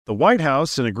The White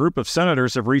House and a group of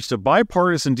senators have reached a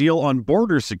bipartisan deal on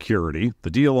border security.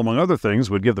 The deal, among other things,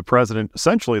 would give the president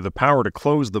essentially the power to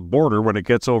close the border when it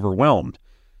gets overwhelmed.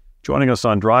 Joining us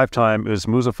on Drive Time is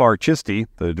Muzaffar Chishti,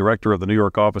 the director of the New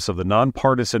York office of the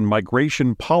Nonpartisan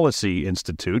Migration Policy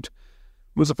Institute.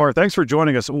 Muzaffar, thanks for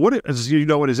joining us. What is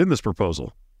in this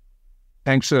proposal?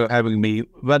 Thanks for having me.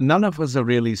 Well, none of us have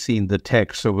really seen the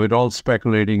text, so we're all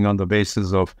speculating on the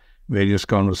basis of various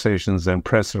conversations and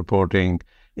press reporting.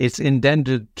 It's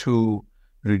intended to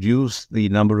reduce the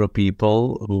number of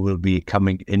people who will be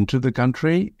coming into the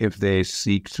country if they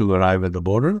seek to arrive at the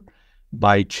border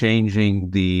by changing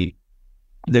the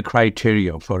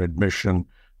criteria for admission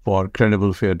for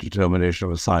credible fair determination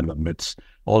of asylum. It's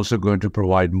also going to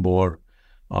provide more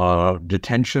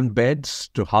detention beds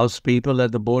to house people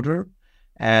at the border,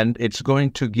 and it's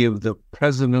going to give the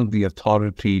president the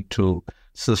authority to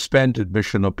suspend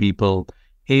admission of people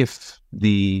if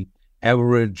the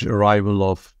average arrival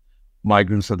of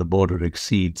migrants at the border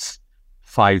exceeds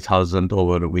 5,000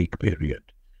 over a week period.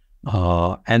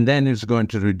 And then it's going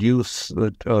to reduce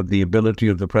the ability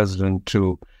of the president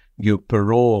to give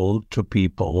parole to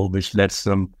people, which lets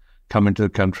them come into the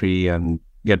country and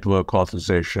get work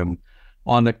authorization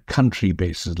on a country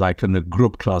basis, like on a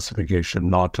group classification,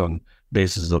 not on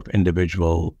basis of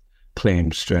individual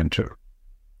claims to enter.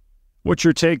 What's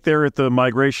your take there at the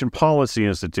Migration Policy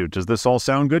Institute? Does this all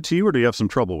sound good to you, or do you have some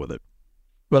trouble with it?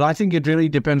 Well, I think it really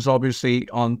depends, obviously,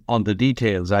 on the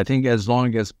details. I think as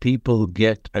long as people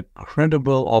get a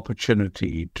credible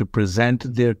opportunity to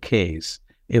present their case,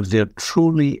 if they're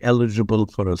truly eligible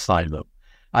for asylum,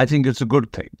 I think it's a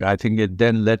good thing. I think it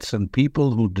then lets some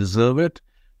people who deserve it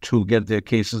to get their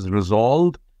cases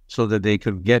resolved so that they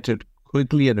can get it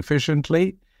quickly and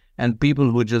efficiently, and people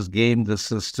who just game the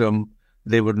system,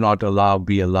 they would not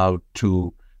be allowed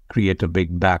to create a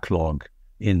big backlog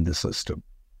in the system.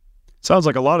 Sounds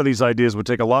like a lot of these ideas would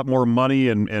take a lot more money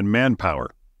and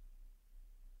manpower.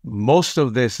 Most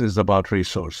of this is about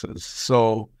resources.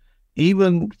 So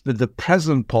even with the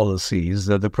present policies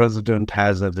that the president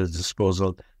has at his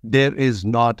disposal, there is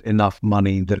not enough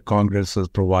money that Congress has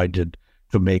provided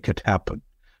to make it happen.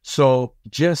 So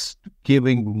just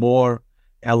giving more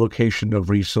allocation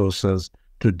of resources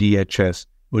to DHS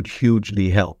would hugely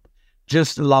help.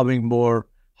 Just allowing more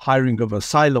hiring of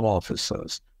asylum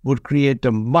officers would create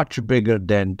a much bigger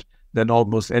dent than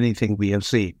almost anything we have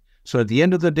seen. So at the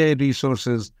end of the day,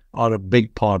 resources are a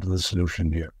big part of the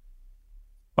solution here.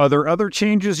 Are there other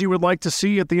changes you would like to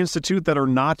see at the Institute that are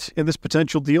not in this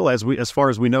potential deal as far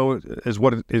as we know as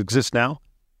what it exists now?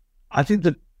 I think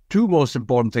the two most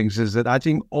important things is that I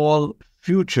think all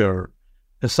future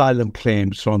asylum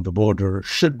claims from the border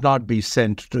should not be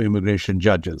sent to immigration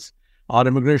judges. Our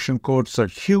immigration courts are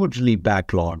hugely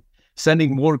backlogged.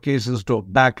 Sending more cases to a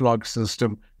backlog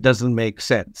system doesn't make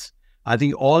sense. I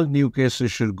think all new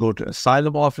cases should go to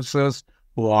asylum officers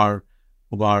who are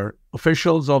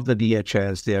officials of the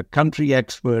DHS. They are country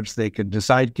experts. They can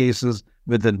decide cases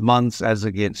within months as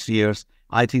against years.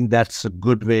 I think that's a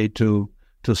good way to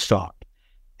start.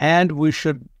 And we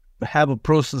should have a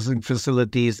processing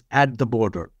facilities at the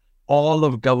border, all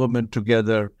of government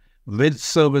together with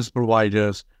service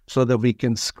providers so that we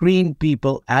can screen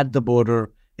people at the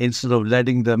border instead of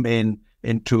letting them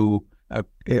into a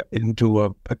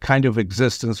kind of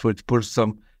existence which puts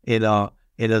them in a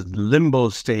limbo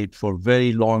state for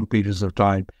very long periods of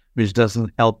time, which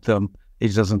doesn't help them.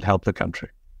 It doesn't help the country.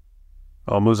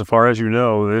 Well, Muzaffar, as you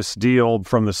know, this deal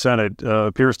from the Senate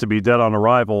appears to be dead on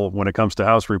arrival when it comes to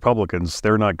House Republicans.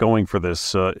 They're not going for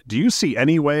this. Do you see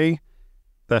any way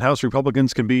that House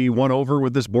Republicans can be won over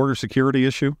with this border security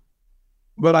issue?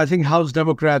 Well, I think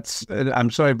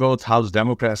both House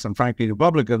Democrats and frankly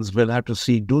Republicans will have to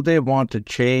see, do they want a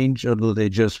change or do they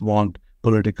just want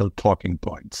political talking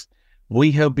points?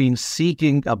 We have been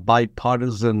seeking a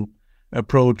bipartisan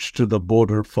approach to the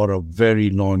border for a very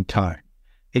long time.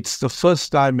 It's the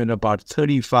first time in about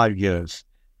 35 years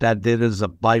that there is a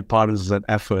bipartisan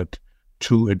effort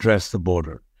to address the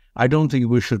border. I don't think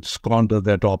we should squander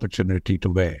that opportunity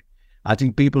today. I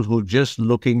think people who are just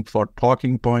looking for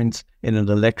talking points in an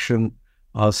election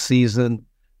season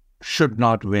should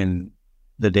not win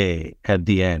the day at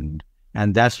the end.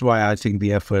 And that's why I think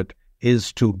the effort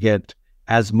is to get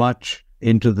as much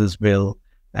into this bill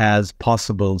as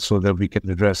possible so that we can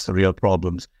address the real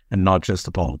problems and not just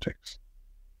the politics.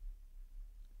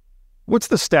 What's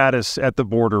the status at the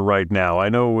border right now? I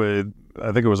know,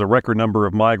 I think it was a record number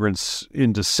of migrants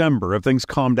in December. Have things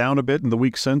calmed down a bit in the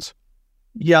weeks since?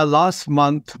 Yeah, last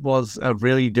month was a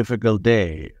really difficult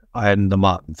day in the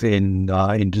month. In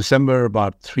December,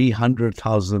 about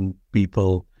 300,000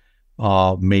 people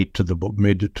made it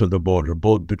to the border,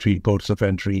 both between ports of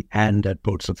entry and at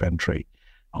ports of entry.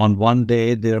 On one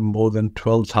day, there are more than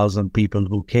 12,000 people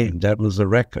who came. That was a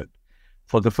record.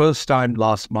 For the first time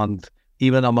last month,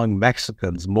 even among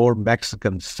Mexicans, more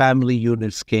Mexican family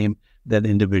units came than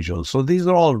individuals. So these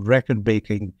are all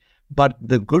record-breaking. But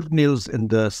the good news in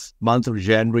the month of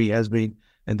January has been,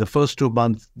 in the first 2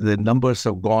 months, the numbers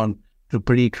have gone to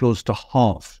pretty close to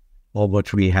half of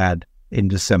what we had in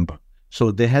December.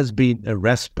 So there has been a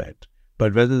respite.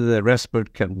 But whether the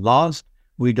respite can last,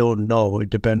 we don't know. It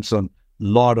depends on a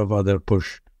lot of other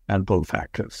push and pull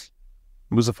factors.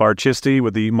 Muzaffar Chishti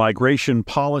with the Migration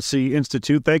Policy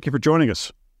Institute. Thank you for joining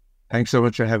us. Thanks so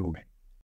much for having me.